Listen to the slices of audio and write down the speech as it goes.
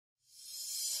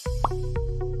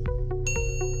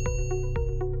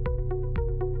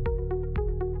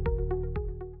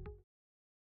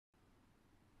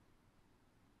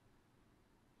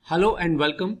Hello and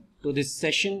welcome to this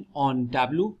session on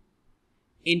Tableau.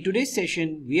 In today's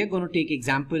session, we are going to take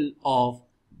example of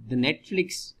the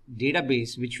Netflix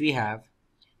database which we have,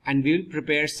 and we will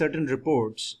prepare certain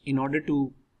reports in order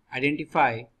to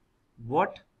identify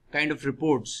what kind of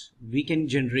reports we can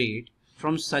generate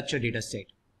from such a data set.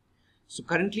 So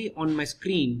currently on my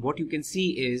screen, what you can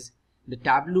see is the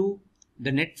Tableau,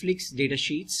 the Netflix data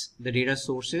sheets, the data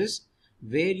sources,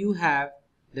 where you have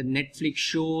the Netflix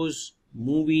shows,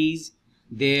 movies,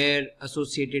 their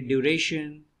associated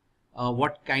duration,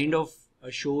 what kind of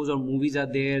shows or movies are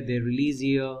there, their release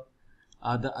year,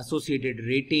 the associated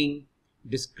rating,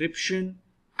 description,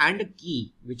 and a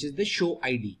key, which is the show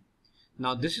ID.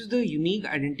 Now this is the unique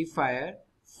identifier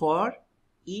for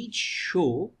each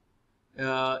show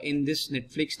in this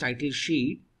Netflix title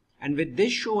sheet, and with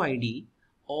this show ID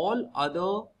all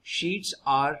other sheets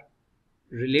are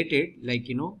related, like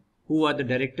who are the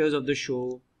directors of the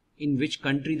show, in which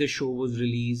country the show was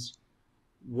released,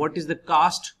 what is the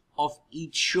cast of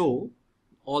each show,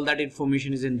 all that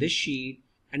information is in this sheet,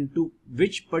 and to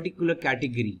which particular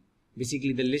category,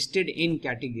 basically the listed in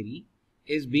category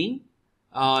is being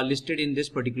listed in this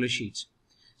particular sheets.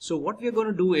 So what we are going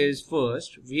to do is,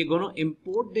 first we are going to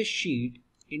import this sheet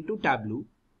into Tableau.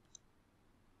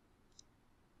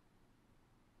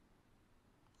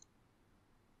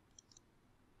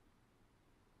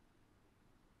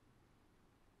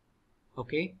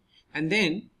 Okay, and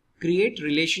then create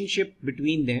relationship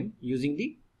between them using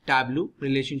the Tableau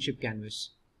relationship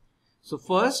canvas. So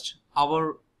first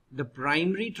the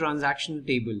primary transactional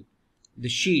table, the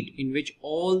sheet in which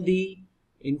all the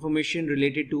information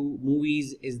related to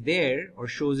movies is there or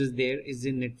shows is there, is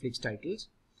in Netflix titles,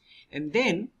 and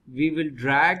then we will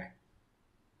drag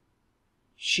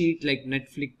sheet like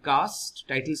Netflix cast,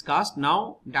 titles cast.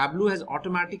 Now Tableau has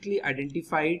automatically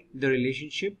identified the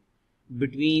relationship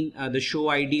between the show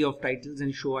ID of titles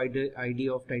and show ID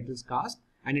of titles cast,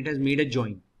 and it has made a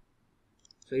join.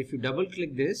 So if you double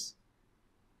click this,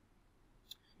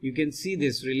 you can see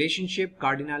this relationship,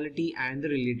 cardinality, and the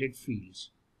related fields.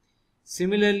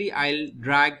 Similarly, I'll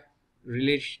drag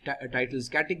titles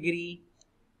category,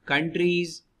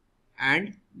 countries,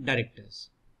 and directors.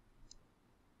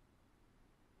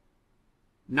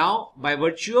 Now by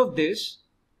virtue of this,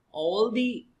 all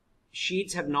the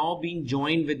sheets have now been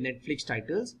joined with Netflix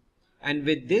titles, and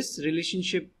with this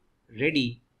relationship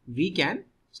ready, we can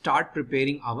start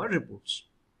preparing our reports.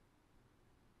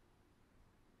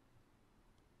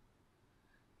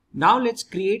 Now let's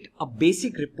create a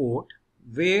basic report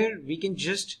where we can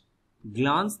just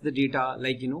glance the data,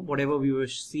 like whatever we were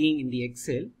seeing in the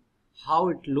Excel, how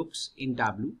it looks in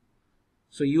Tableau.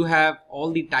 So you have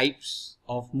all the types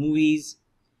of movies,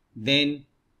 then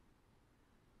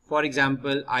for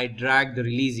example, I drag the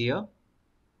release year.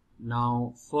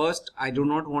 Now first, I do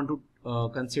not want to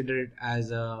consider it as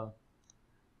a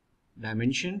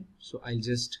dimension, so I'll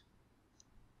just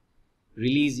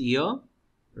release year,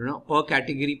 per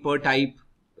category, per type,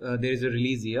 there is a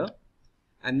release year,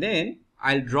 and then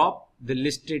I'll drop the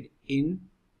listed in.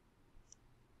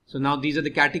 So now these are the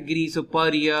categories, so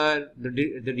per year, the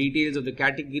details of the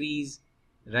categories,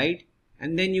 right?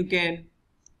 And then you can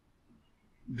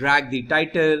drag the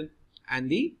title and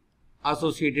the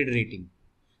associated rating.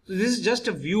 So this is just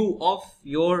a view of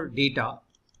your data.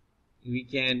 We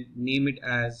can name it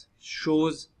as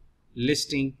shows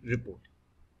listing report.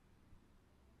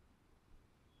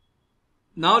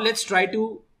 Now let's try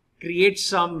to create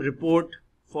some report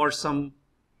for some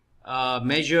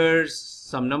measures,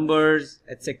 some numbers,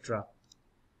 etc.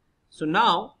 So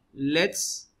now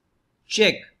let's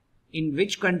check in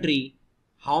which country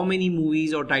how many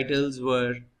movies or titles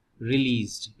were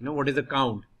released. What is the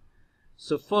count?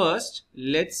 So first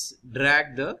let's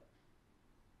drag the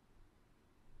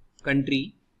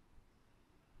country.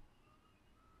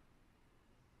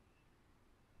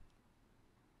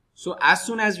 So as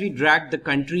soon as we drag the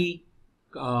country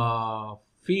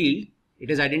field, it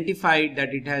has identified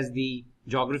that it has the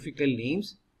geographical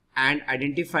names and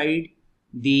identified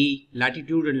the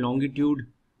latitude and longitude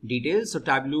details. So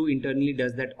Tableau internally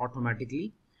does that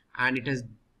automatically, and it has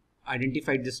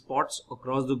identified the spots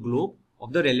across the globe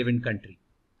of the relevant country.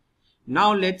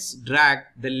 Now let's drag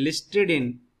the listed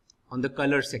in on the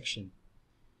color section.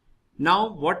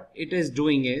 Now what it is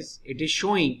doing is, it is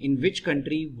showing in which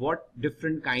country what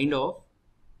different kind of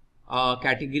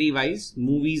category wise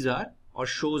movies are or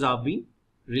shows are being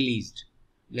released.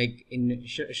 Like in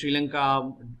Sri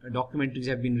Lanka, documentaries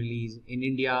have been released. In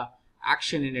India,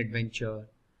 action and adventure.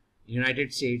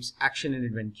 United States, action and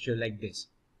adventure, like this.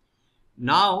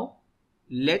 Now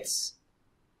let's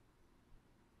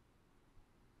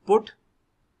put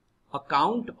a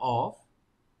count of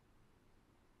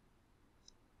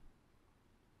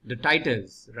the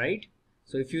titles, right?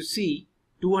 So if you see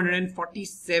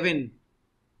 247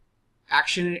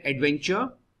 action and adventure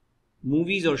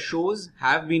movies or shows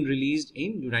have been released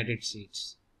in United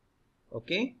States.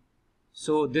 Okay,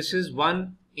 so this is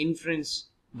one inference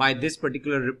by this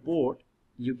particular report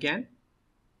you can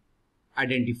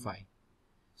identify.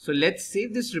 So let's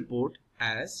save this report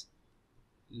as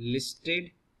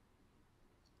listed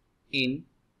in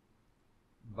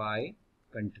by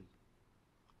country.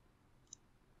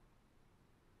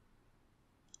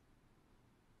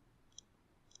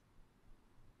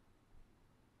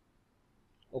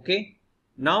 Okay,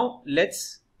 now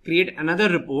let's create another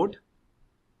report.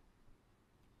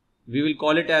 We will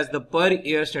call it as the per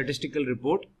year statistical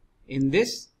report. In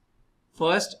this,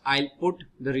 first I'll put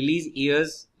the release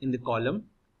years in the column.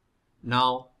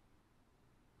 Now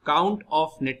count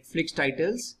of Netflix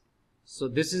titles. So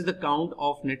this is the count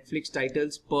of Netflix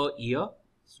titles per year.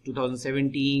 So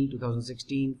 2017,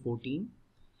 2016, 14.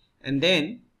 And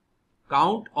then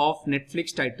count of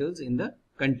Netflix titles in the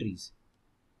countries.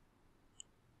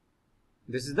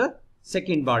 This is the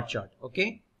second bar chart.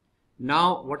 Okay.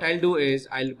 Now what I'll do is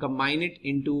I'll combine it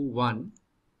into one.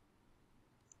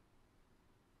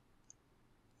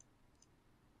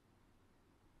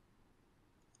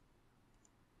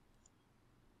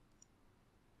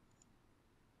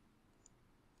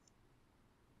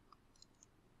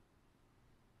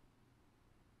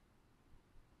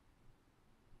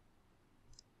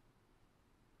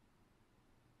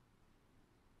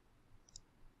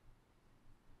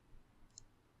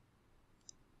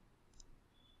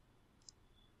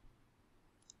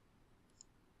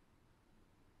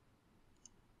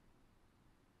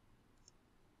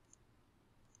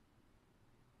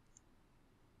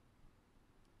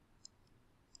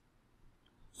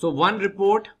 So one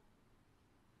report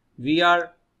we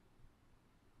are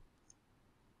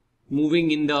moving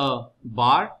in the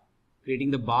bar, creating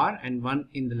the bar, and one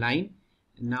in the line.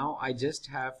 And now I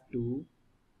just have to,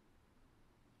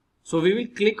 so we will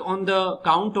click on the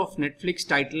count of Netflix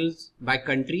titles by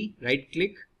country, right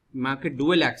click, mark it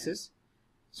dual axis.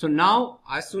 So now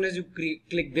as soon as you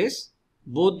click this,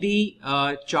 both the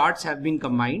charts have been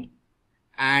combined,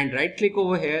 and right click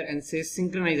over here and say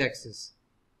synchronize axis.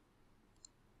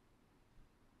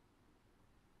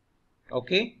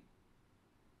 Okay.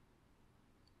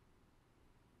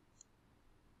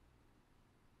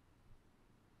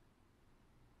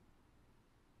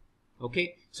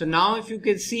 Okay. So now if you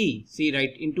can see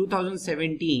right, in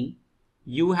 2017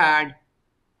 you had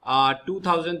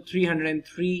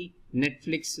 2,303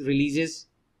 Netflix releases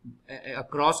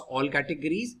across all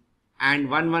categories and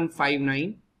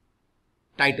 1159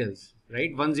 titles,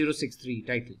 right? 1063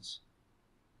 titles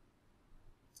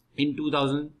in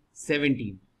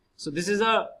 2017. So this is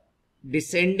a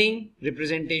descending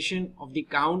representation of the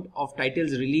count of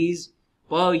titles released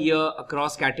per year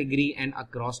across category and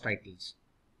across titles.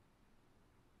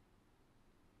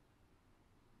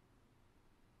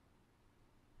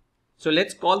 So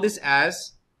let's call this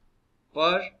as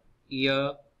per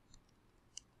year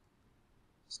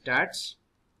stats.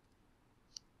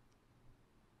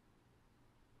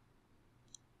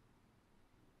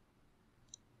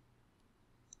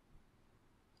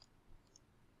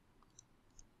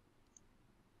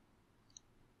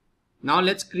 Now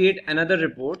let's create another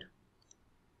report.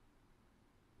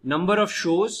 Number of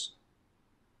shows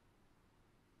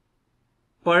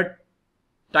per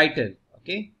title.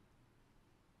 Okay.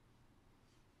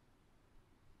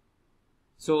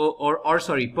 So,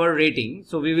 sorry, per rating.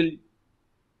 So we will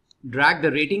drag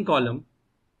the rating column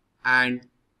and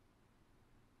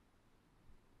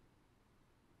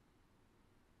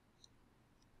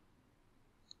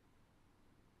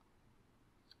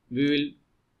we will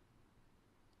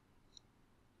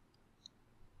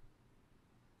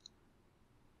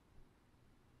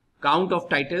count of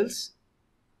titles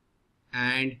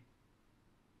and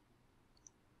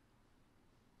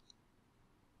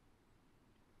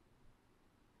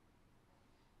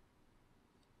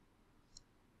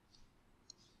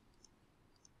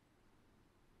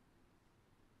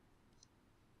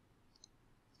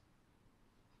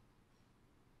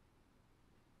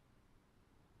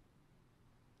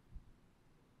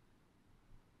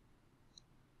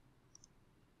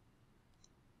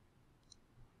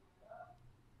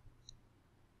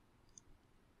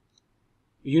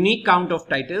unique count of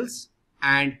titles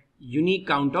and unique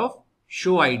count of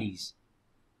show IDs.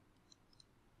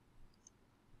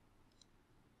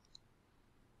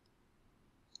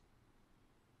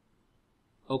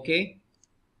 Okay.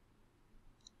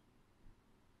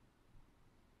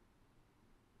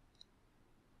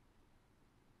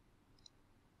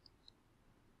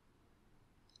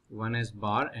 One is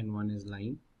bar and one is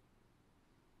line.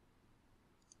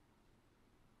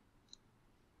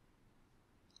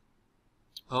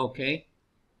 Okay.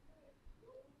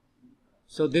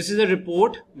 So this is a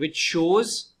report which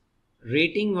shows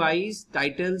rating wise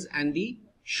titles and the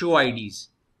show IDs.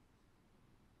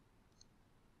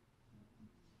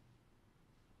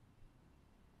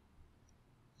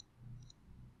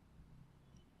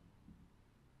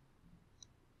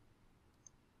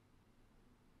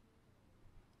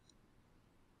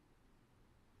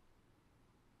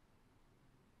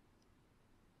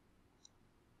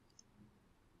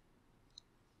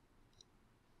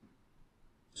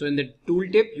 So in the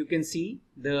tooltip, you can see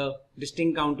the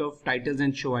distinct count of titles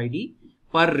and show ID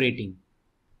per rating.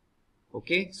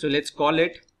 Okay, so let's call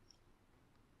it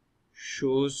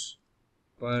shows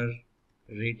per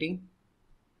rating.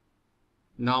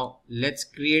 Now let's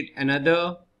create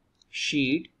another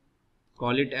sheet,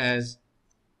 call it as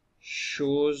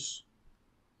shows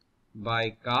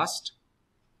by cast.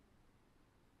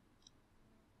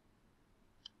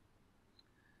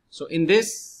 So in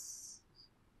this,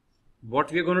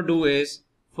 what we're going to do is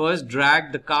first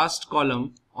drag the cast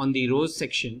column on the rows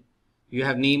section. You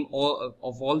have name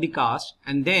of all the cast,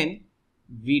 and then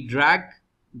we drag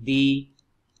the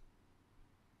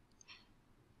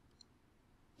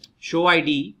show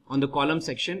ID on the column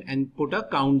section and put a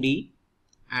count D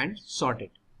and sort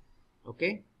it.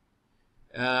 Okay.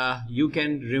 You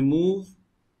can remove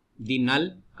the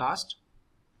null cast,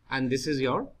 and this is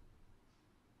your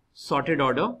sorted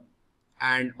order.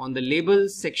 And on the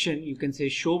labels section, you can say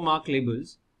show mark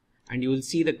labels, and you will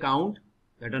see the count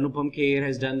that Anupam Kher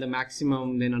has done the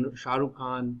maximum, then Shah Rukh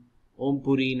Khan, Om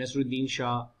Puri, Nasruddin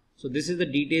Shah. So this is the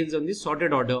details on the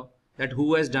sorted order, that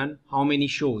who has done how many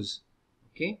shows.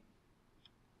 Okay.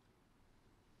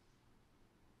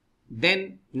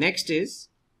 Then next is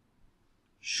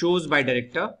shows by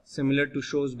director, similar to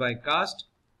shows by cast.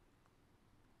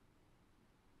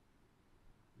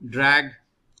 Drag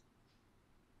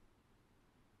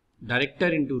director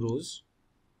into rows,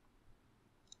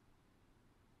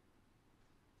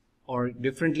 or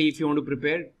differently if you want to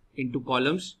prepare, into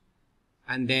columns,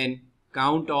 and then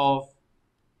count of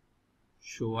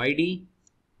show ID,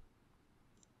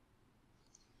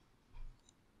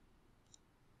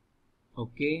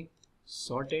 okay,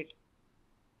 sort it,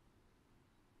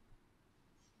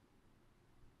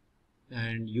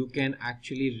 and you can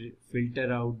actually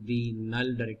filter out the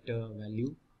null director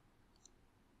value.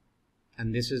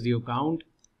 And this is your count.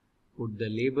 Put the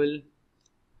label.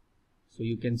 So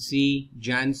you can see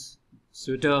Jan's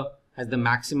sweater has the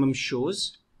maximum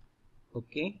shows.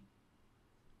 Okay.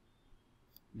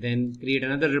 Then create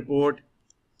another report,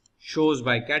 shows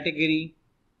by category.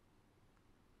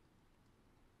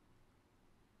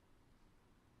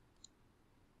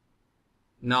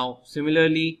 Now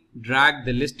similarly drag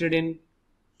the listed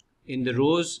in the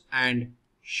rows and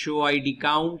show ID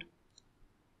count.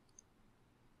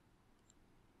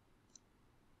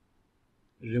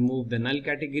 Remove the null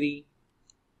category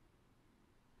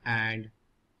and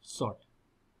sort.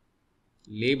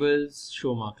 Labels,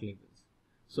 show mark labels.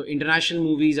 So international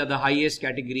movies are the highest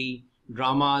category,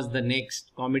 dramas the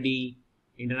next, comedy,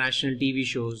 international TV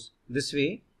shows. This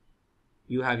way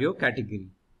you have your category.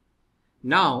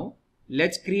 Now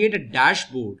let's create a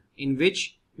dashboard in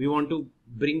which we want to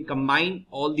combine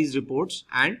all these reports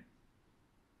and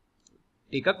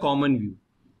take a common view.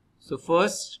 So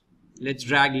first, let's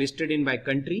drag listed in by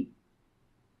country,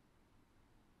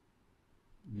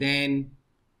 then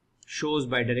shows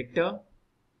by director.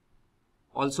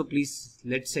 Also please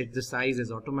let's set the size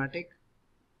as automatic.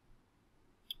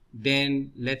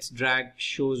 Then let's drag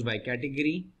shows by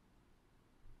category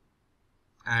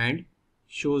and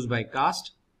shows by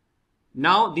cast.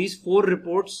 Now these 4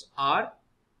 reports are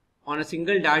on a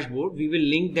single dashboard. We will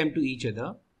link them to each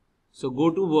other. So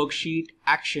go to worksheet,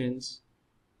 actions,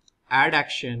 add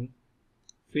action,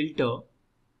 filter,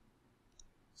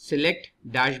 select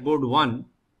dashboard 1,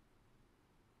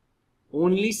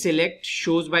 only select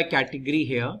shows by category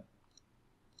here,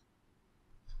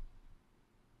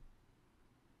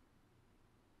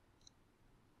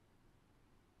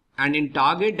 and in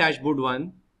target dashboard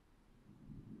 1,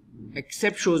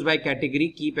 except shows by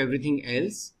category, keep everything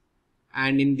else,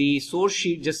 and in the source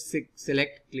sheet just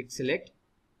select,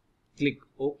 click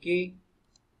OK,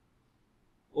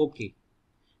 OK.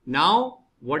 Now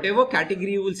whatever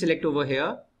category you will select over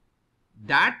here,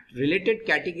 that related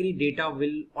category data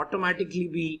will automatically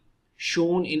be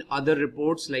shown in other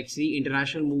reports, like see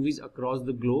international movies across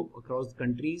the globe, across the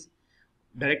countries,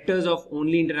 directors of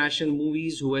only international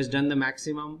movies, who has done the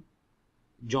maximum,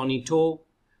 Johnny To,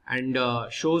 and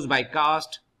shows by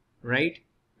cast, right,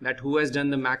 that who has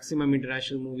done the maximum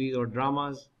international movies or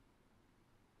dramas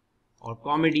or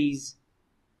comedies.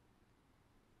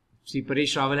 See,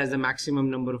 Paresh Rawal has the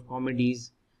maximum number of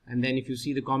comedies, and then if you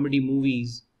see the comedy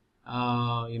movies,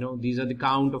 these are the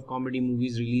count of comedy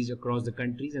movies released across the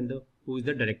countries and who is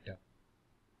the director.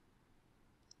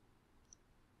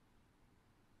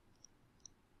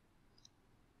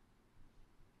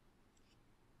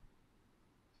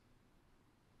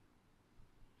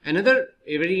 Another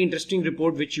very interesting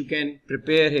report which you can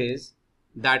prepare is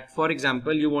that, for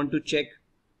example, you want to check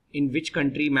in which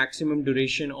country maximum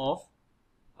duration of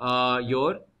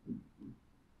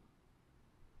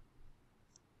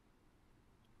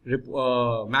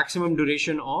maximum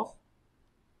duration of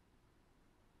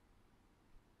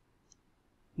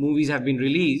movies have been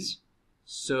released.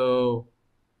 So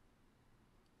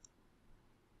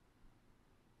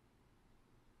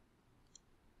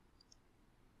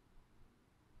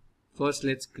first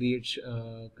let's create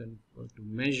convert to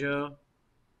measure,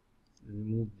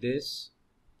 remove this.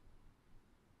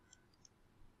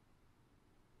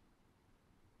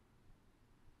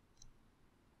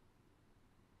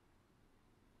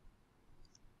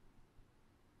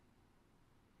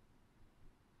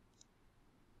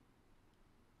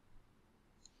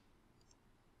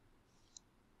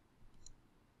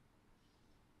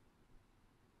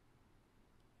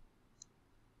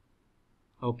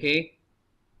 Okay.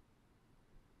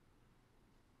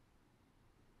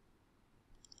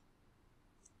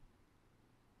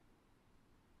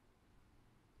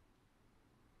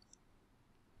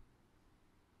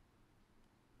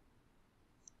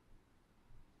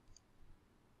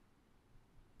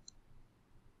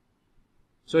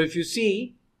 So if you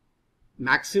see,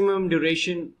 maximum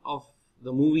duration of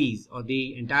the movies or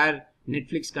the entire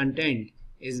Netflix content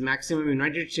is maximum in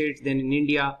United States, then in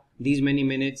India these many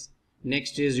minutes,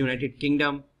 next is United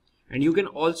Kingdom, and you can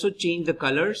also change the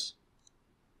colors.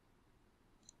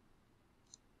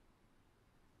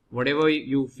 Whatever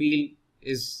you feel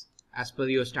is as per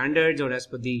your standards or as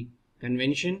per the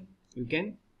convention, you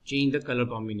can change the color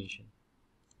combination.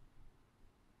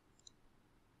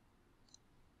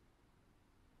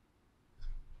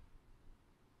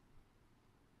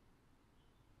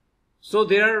 So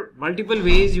there are multiple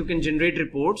ways you can generate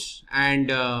reports, and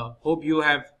hope you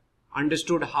have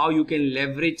understood how you can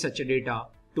leverage such a data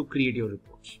to create your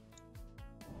reports.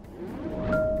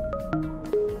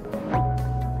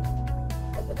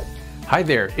 Hi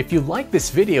there, if you like this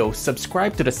video,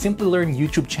 subscribe to the Simplilearn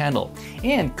YouTube channel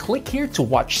and click here to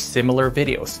watch similar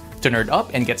videos. To nerd up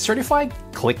and get certified,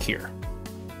 click here.